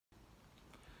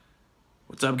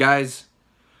What's up, guys?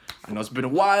 I know it's been a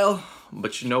while,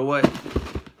 but you know what?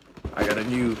 I got a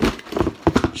new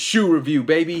shoe review,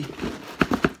 baby.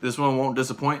 This one won't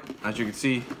disappoint. As you can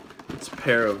see, it's a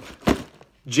pair of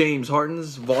James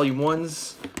Harden's Volume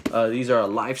 1s. These are a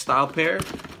lifestyle pair.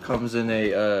 Comes in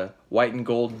a white and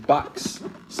gold box,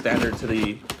 standard to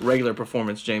the regular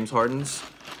performance James Harden's.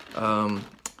 Well,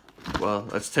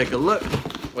 let's take a look.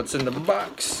 What's in the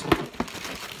box?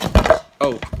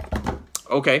 Oh,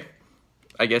 okay.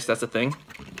 I guess that's a thing.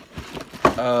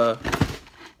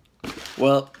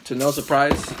 Well, to no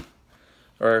surprise,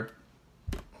 or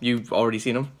you've already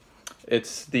seen them,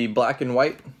 it's the black and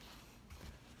white.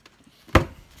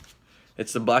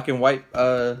 It's the black and white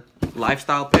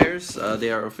lifestyle pairs.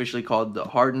 They are officially called the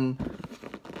Harden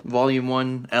Volume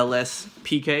 1 LS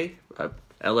PK,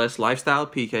 LS Lifestyle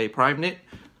PK Prime Knit.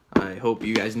 I hope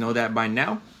you guys know that by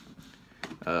now.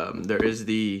 There is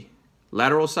the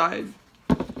lateral side,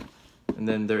 and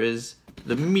then there is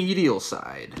the medial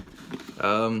side.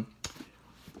 The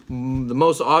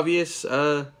most obvious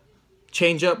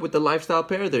change up with the lifestyle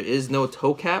pair, there is no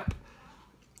toe cap.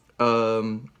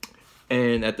 And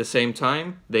at the same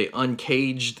time, they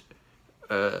uncaged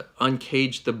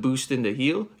the boost in the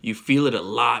heel. You feel it a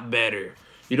lot better.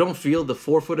 You don't feel the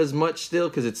forefoot as much still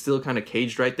because it's still kind of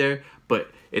caged right there,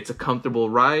 but it's a comfortable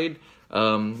ride.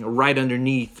 Right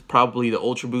underneath probably the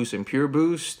Ultra Boost and Pure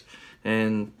Boost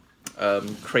and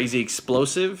Crazy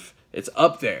Explosive. It's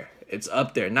up there. It's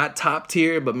up there. Not top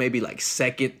tier, but maybe like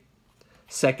second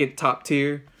top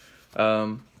tier.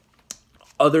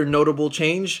 Other notable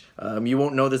change, you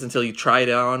won't know this until you try it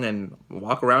on and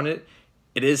walk around it.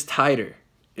 It is tighter.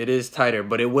 It is tighter,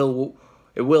 but it will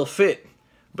fit.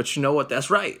 But you know what? That's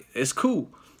right. It's cool.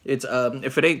 It's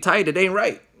if it ain't tight, it ain't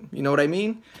right. You know what I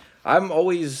mean? I'm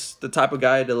always the type of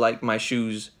guy to like my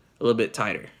shoes a little bit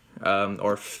tighter,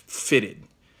 or fitted.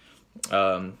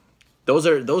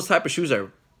 Those type of shoes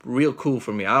are real cool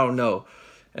for me. I don't know.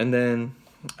 And then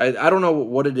I don't know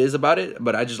what it is about it,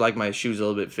 but I just like my shoes a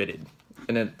little bit fitted.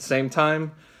 And at the same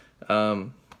time,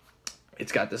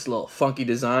 it's got this little funky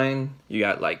design. You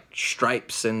got like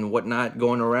stripes and whatnot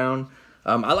going around.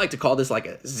 I like to call this like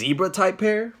a zebra type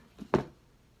pair,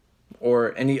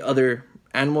 or any other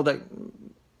animal that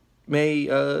may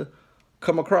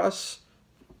come across.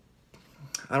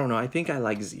 I don't know. I think I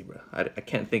like zebra. I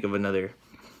can't think of another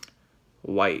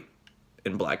white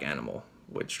and black animal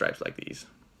with stripes like these.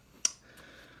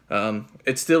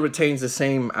 It still retains the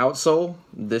same outsole.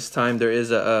 This time there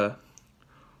is a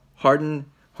Harden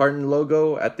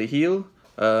logo at the heel.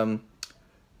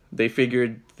 They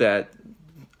figured that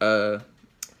the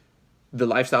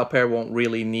lifestyle pair won't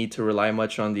really need to rely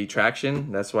much on the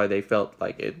traction. That's why they felt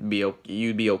like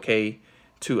you'd be okay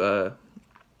to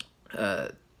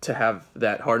have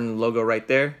that Harden logo right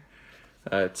there.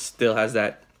 It still has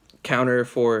that counter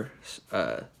for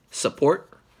support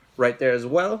right there as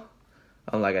well.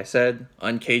 Like I said,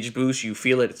 uncaged boost, you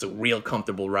feel it. It's a real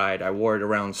comfortable ride. I wore it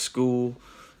around school,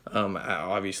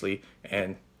 obviously,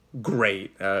 and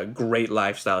great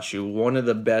lifestyle shoe. One of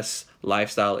the best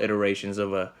lifestyle iterations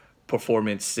of a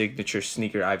performance signature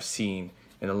sneaker I've seen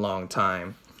in a long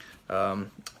time.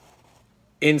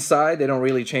 Inside, they don't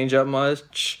really change up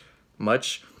much.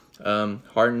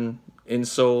 Harden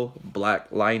insole, black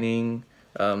lining,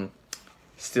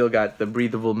 still got the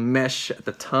breathable mesh at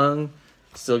the tongue,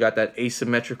 still got that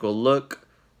asymmetrical look.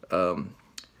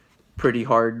 Pretty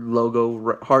hard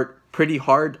logo, pretty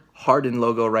hard Harden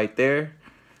logo right there.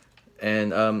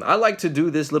 And I like to do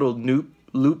this little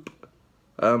loop.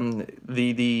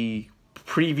 The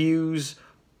previews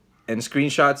and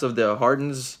screenshots of the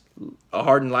Harden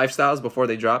lifestyles before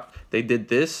they dropped, they did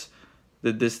this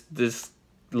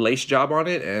lace job on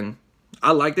it, and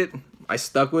I liked it. I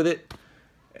stuck with it,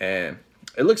 and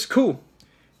it looks cool.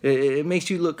 It makes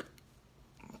you look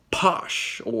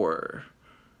posh, or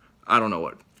I don't know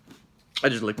what. I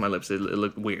just licked my lips. It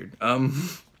looked weird.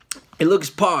 It looks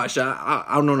posh. I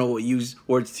don't know what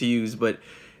words to use, but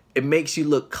it makes you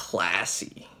look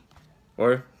classy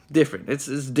or different. It's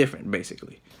different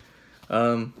basically.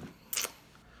 There's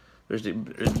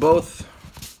both.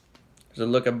 There's a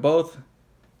look at both.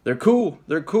 They're cool.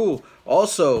 They're cool.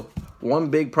 Also, one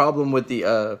big problem with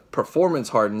the performance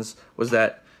Hardens was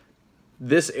that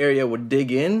this area would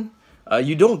dig in.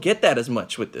 You don't get that as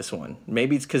much with this one.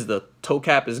 Maybe it's because the toe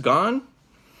cap is gone.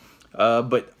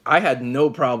 But I had no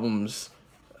problems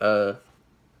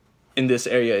in this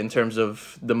area in terms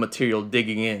of the material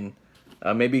digging in.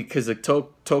 Maybe because the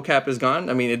toe cap is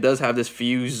gone. I mean, it does have this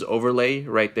fuse overlay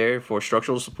right there for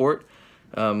structural support.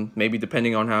 Maybe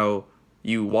depending on how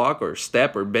you walk or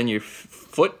step or bend your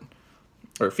foot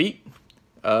or feet,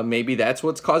 maybe that's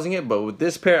what's causing it. But with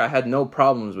this pair, I had no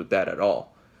problems with that at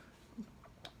all.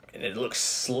 And it looks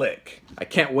slick. I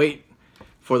can't wait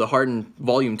for the Harden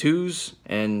Volume 2s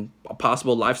and a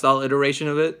possible lifestyle iteration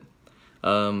of it.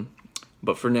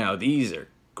 But for now, these are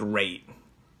great.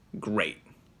 Great.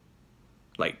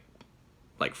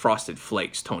 Like Frosted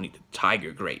Flakes, Tony the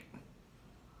Tiger, great.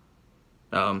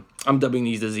 I'm dubbing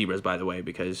these the Zebras, by the way,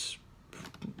 because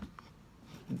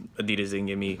Adidas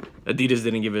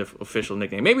didn't give it an official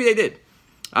nickname. Maybe they did.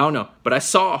 I don't know. But I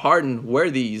saw Harden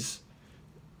wear these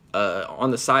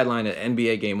on the sideline at an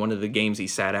NBA game, one of the games he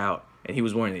sat out, and he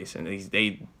was wearing these, and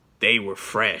they were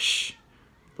fresh,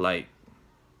 like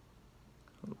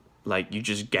you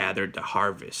just gathered the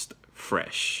harvest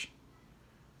fresh.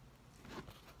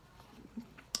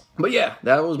 But yeah,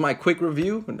 that was my quick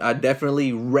review. I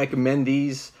definitely recommend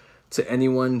these to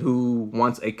anyone who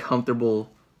wants a comfortable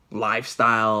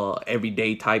lifestyle,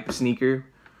 everyday type sneaker.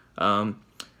 And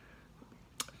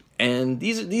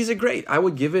these are great. I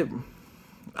would give it.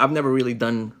 I've never really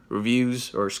done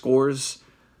reviews or scores,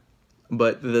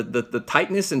 but the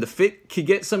tightness and the fit could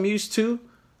get some used to.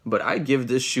 But I give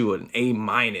this shoe an A-.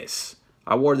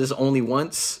 I wore this only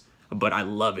once, but I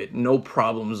love it. No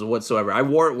problems whatsoever. I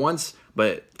wore it once,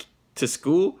 but to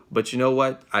school. But you know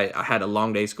what? I had a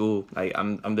long day school.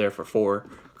 I'm there for 4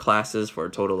 classes for a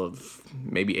total of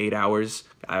maybe 8 hours.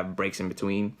 I have breaks in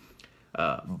between.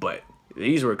 But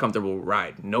these were a comfortable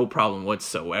ride. No problem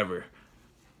whatsoever.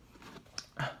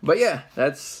 But yeah,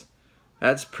 that's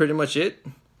pretty much it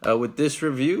with this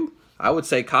review. I would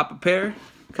say cop a pair,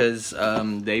 because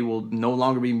they will no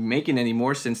longer be making any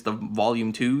more since the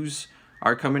Volume 2s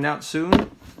are coming out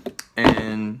soon.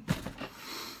 And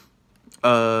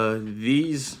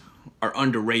these are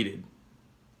underrated.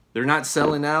 They're not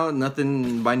selling out,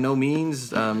 nothing by no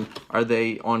means. Are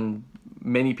they on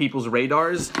many people's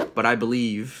radars? But I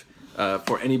believe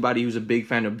for anybody who's a big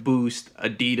fan of Boost,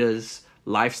 Adidas,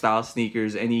 lifestyle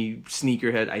sneakers, any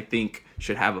sneakerhead, I think,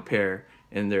 should have a pair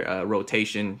in their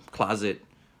rotation, closet,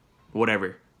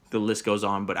 whatever. The list goes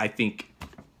on, but I think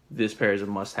this pair is a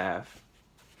must-have.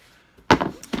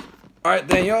 All right,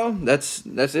 then, y'all. That's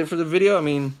it for the video. I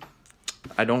mean,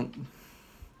 I don't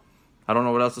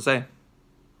know what else to say.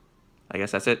 I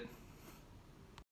guess that's it.